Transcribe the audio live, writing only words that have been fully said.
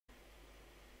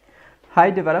Hi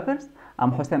developers,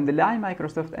 I'm Hossein Abdullahi,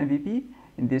 Microsoft MVP.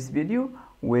 In this video,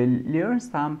 we'll learn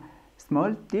some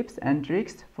small tips and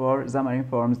tricks for Xamarin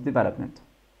Forms development.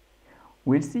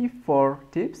 We'll see 4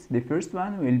 tips. The first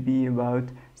one will be about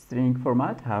string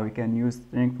format, how we can use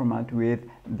string format with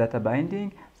data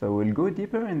binding. So we'll go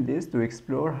deeper in this to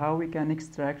explore how we can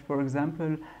extract, for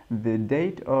example, the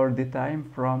date or the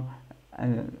time from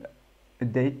a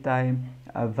date time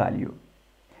value.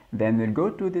 Then we'll go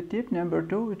to the tip number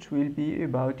 2, which will be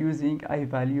about using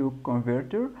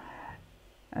IValueConverter,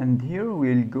 and here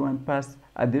we'll go and pass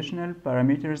additional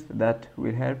parameters that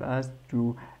will help us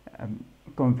to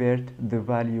convert the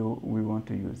value we want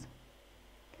to use.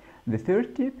 The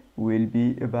third tip will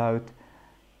be about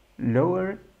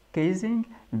lower casing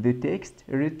the text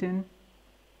written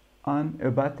on a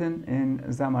button in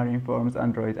Xamarin Forms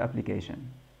Android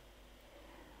application.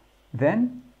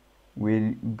 Then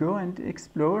we'll go and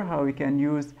explore how we can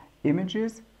use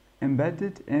images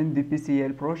embedded in the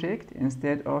PCL project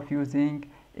instead of using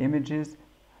images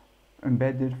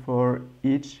embedded for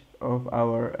each of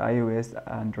our iOS,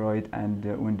 Android, and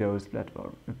Windows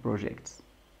platform projects.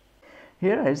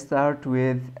 Here I start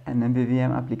with an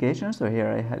MVVM application. So here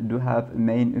I do have a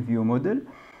main view model.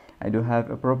 I do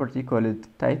have a property called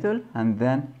title and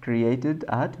then created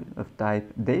at of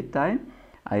type datetime.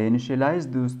 I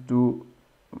initialize those two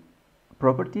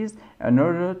properties in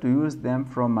order to use them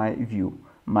from my view.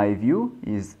 My view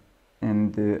is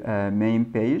in the main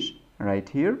page right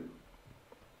here.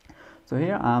 So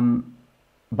here I'm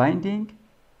binding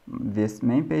this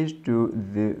main page to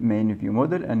the main view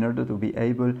model in order to be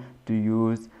able to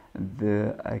use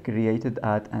the created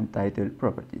at and title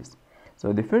properties.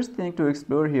 So the first thing to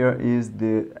explore here is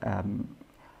the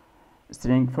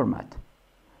string format.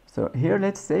 So here,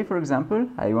 let's say, for example,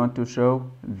 I want to show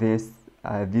this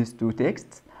these two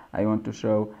texts. I want to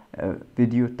show a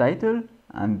video title,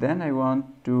 and then I want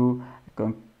to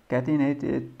concatenate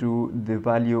it to the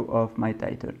value of my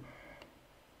title.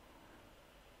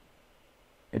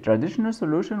 A traditional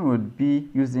solution would be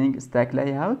using stack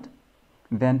layout,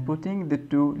 then putting the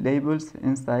two labels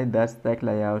inside that stack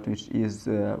layout,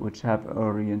 which have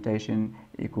orientation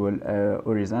equal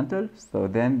horizontal. So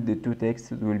then the two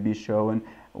texts will be shown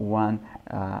one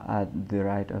at the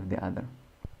right of the other.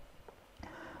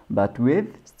 But with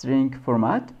string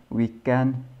format, we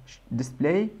can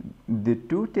display the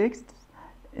two texts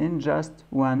in just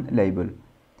one label.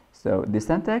 So the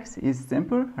syntax is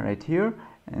simple right here.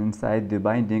 Inside the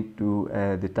binding to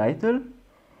the title,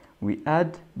 we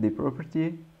add the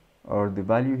property or the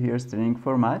value here, string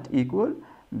format equal,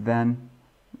 then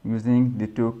using the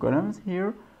two columns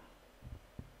here,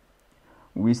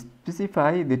 we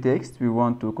specify the text we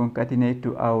want to concatenate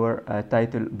to our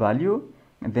title value,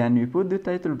 and then we put the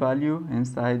title value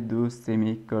inside those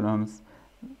semicolons.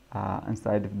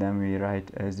 Inside of them we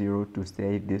write 0 to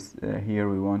say this here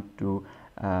we want to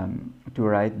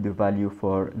write the value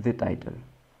for the title.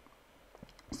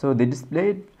 So the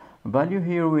displayed value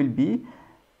here will be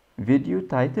video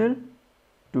title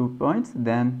 2 points,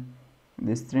 then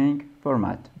the string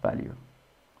format value.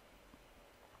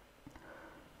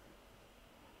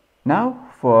 Now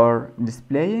for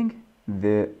displaying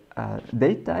the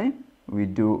date time, we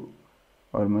do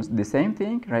almost the same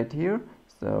thing right here.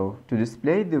 So to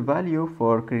display the value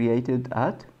for created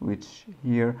at, which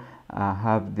here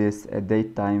have this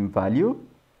date time value,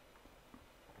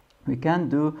 we can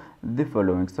do the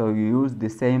following. So you use the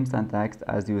same syntax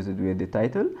as used with the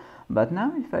title, but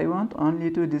now if I want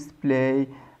only to display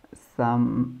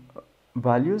some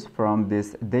values from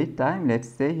this date time, let's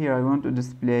say here I want to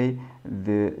display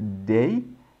the day,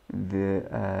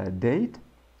 the date,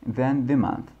 then the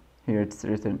month. Here it's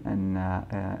written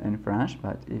in French,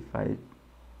 but if I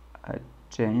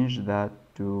change that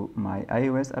to my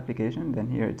iOS application, then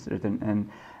here it's written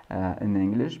in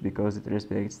English because it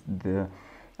respects the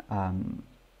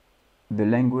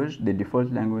language, the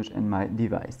default language in my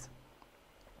device.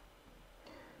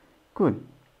 Cool.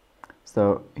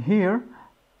 So here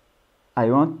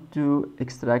I want to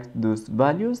extract those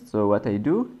values. So what I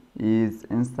do is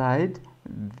inside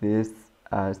this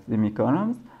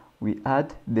semicolons, we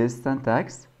add this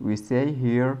syntax. We say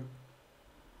here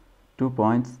 2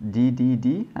 points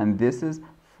DDD, and this is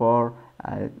for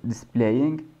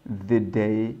displaying the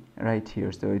day right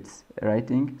here. So it's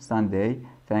writing Sunday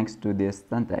thanks to this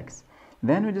syntax.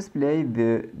 Then we display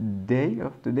the day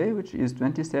of today, which is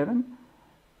 27,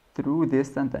 through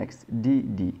this syntax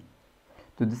DD.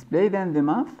 To display then the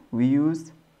month, we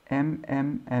use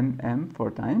MMMM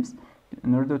 4 times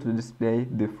in order to display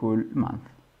the full month.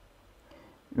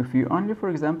 If you only, for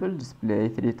example, display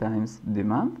 3 times the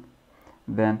month,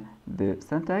 then the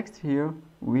syntax here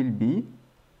will be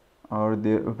or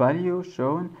the value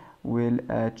shown will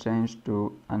change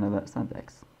to another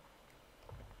syntax.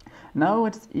 Now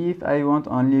what if I want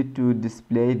only to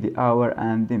display the hour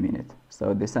and the minute?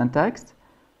 So the syntax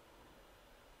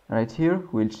right here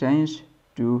will change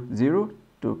to 0,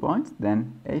 2 points,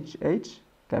 then HH,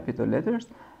 capital letters,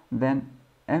 then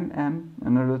MM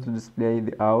in order to display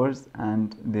the hours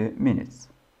and the minutes.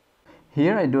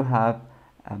 Here I do have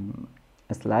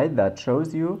a slide that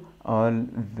shows you all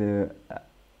the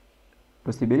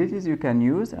possibilities you can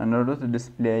use in order to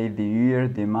display the year,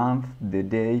 the month, the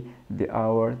day, the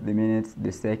hour, the minutes,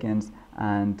 the seconds,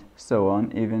 and so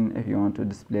on, even if you want to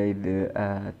display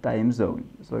the time zone.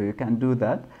 So you can do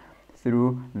that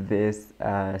through this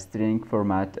string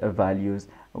format values,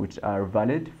 which are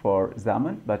valid for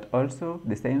XAML, but also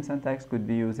the same syntax could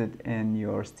be used in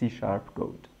your C#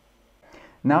 code.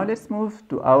 Now let's move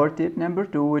to our tip number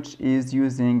 2, which is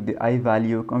using the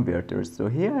IValueConverters. So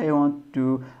here I want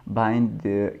to bind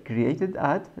the created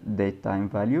at datetime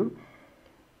value.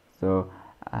 So,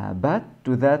 but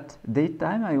to that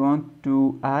datetime I want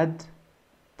to add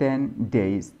 10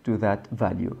 days to that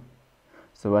value.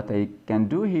 So what I can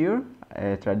do here,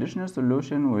 a traditional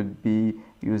solution would be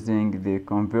using the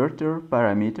converter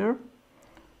parameter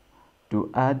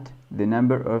to add the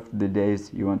number of the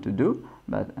days you want to do.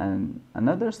 But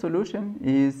another solution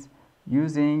is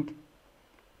using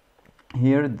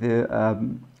here the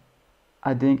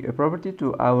adding a property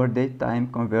to our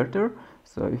datetime converter.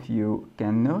 So if you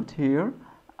can note here,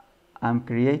 I'm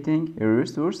creating a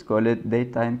resource called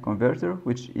datetime converter,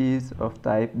 which is of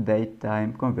type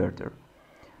datetime converter.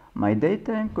 My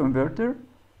datetime converter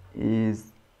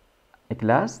is a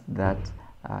class that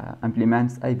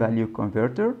implements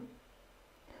IValueConverter.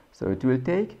 So it will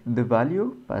take the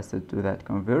value, pass it to that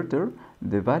converter.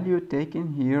 The value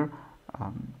taken here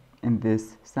in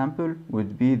this sample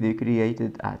would be the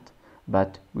created at.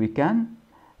 But we can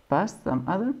pass some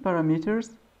other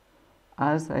parameters,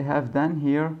 as I have done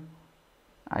here.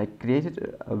 I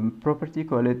created a property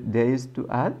called days to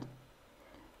add,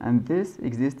 and this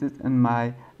existed in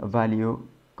my value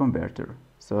converter.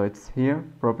 So it's here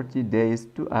property days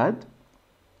to add.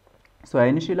 So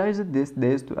I initialized this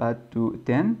days to add to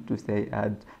 10 to say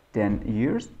add 10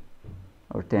 years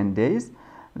or 10 days.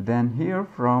 Then here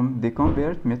from the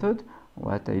convert method,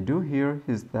 what I do here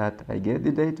is that I get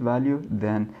the date value,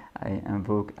 then I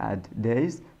invoke add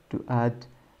days to add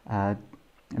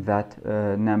that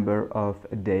number of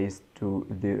days to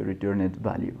the returned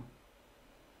value.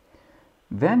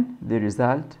 Then the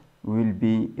result will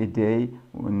be a day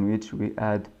in which we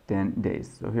add 10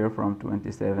 days. So here from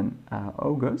 27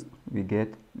 August we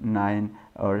get 9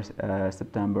 or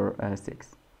September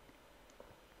 6.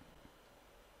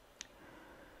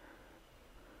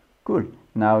 Cool.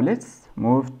 Now let's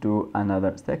move to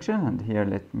another section, and here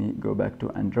let me go back to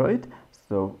Android.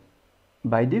 So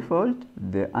by default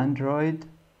the Android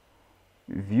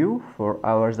view for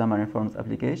our Xamarin Forms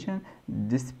application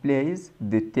displays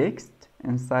the text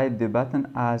inside the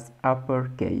button as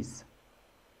uppercase.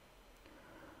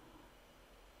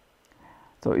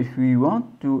 So if we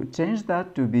want to change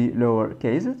that to be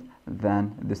lowercase,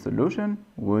 then the solution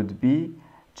would be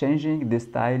changing the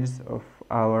styles of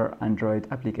our Android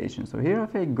application. So here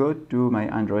if I go to my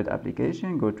Android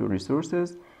application, go to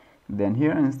resources, then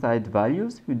here inside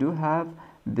values we do have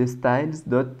the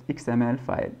styles.xml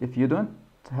file. If you don't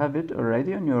have it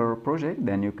already on your project,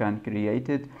 then you can create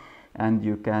it, and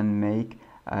you can make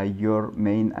your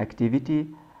main activity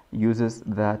uses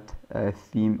that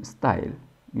theme style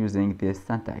using this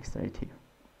syntax right here.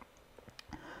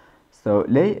 So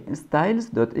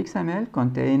styles.xml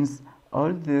contains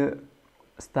all the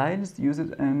styles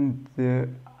used in the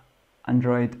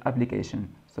Android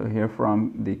application. So here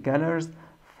from the colors,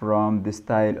 from the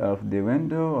style of the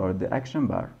window or the action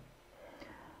bar.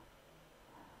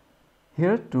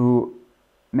 Here to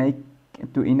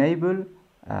enable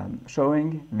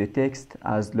showing the text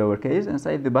as lowercase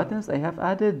inside the buttons, I have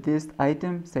added this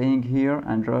item saying here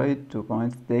Android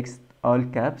text all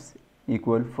caps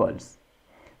equal false.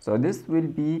 So this will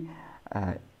be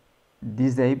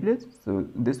disabled. So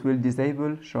this will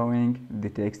disable showing the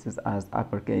text as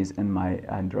uppercase in my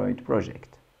Android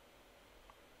project.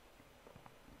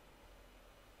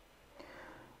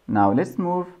 Now let's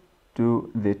move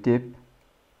to the tip,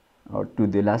 or to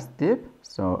the last tip.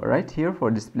 So right here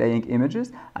for displaying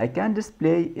images, I can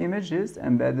display images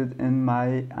embedded in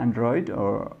my Android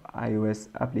or iOS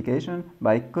application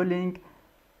by calling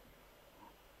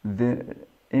the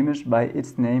image by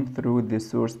its name through the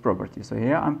source property. So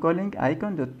here I'm calling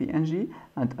icon.png,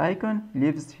 and icon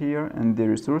lives here in the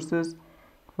resources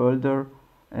folder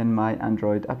in my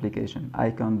Android application,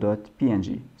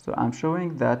 icon.png. So I'm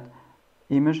showing that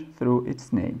image through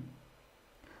its name.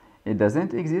 It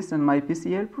doesn't exist in my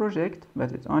PCL project,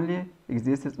 but it only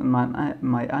exists in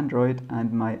my Android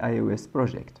and my iOS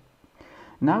project.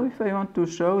 Now if I want to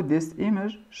show this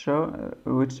image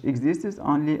which exists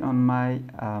only on my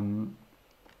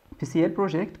PCL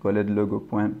project called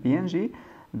logo.png,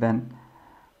 then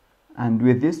and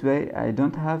with this way I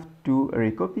don't have to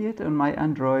recopy it on my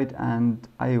Android and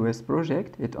iOS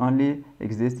project, it only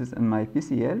exists in my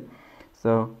PCL.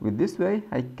 So with this way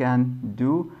I can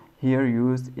do here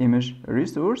use image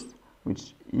resource,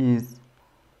 which is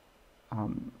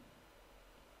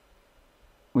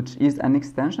an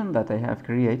extension that I have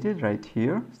created right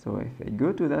here. So if I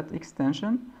go to that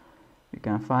extension, you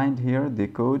can find here the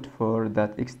code for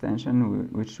that extension,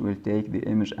 which will take the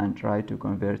image and try to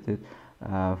convert it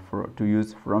to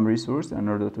use from resource in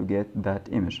order to get that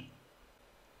image.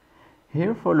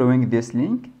 Here, following this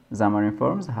link, Xamarin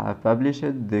Forms have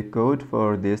published the code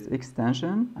for this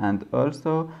extension and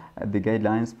also the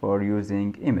guidelines for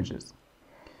using images.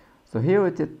 So here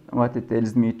what it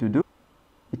tells me to do,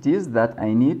 it is that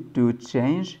I need to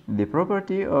change the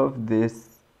property of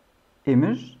this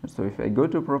image. So if I go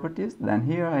to properties, then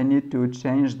here I need to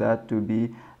change that to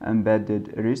be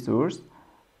embedded resource.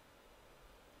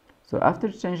 So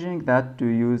after changing that to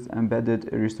use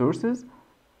embedded resources,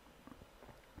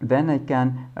 then I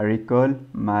can recall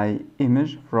my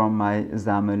image from my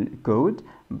XAML code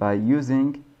by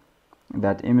using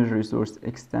that image resource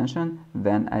extension.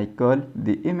 Then I call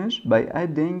the image by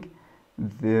adding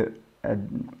the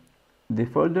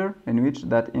folder in which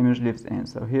that image lives in.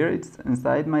 So here it's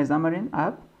inside my Xamarin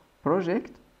app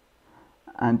project,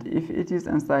 and if it is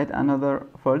inside another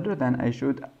folder, then I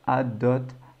should add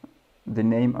the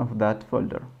name of that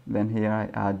folder. Then here I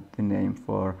add the name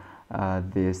for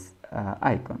this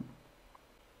icon.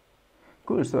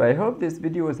 Cool, so I hope this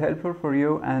video was helpful for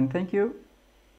you, and thank you.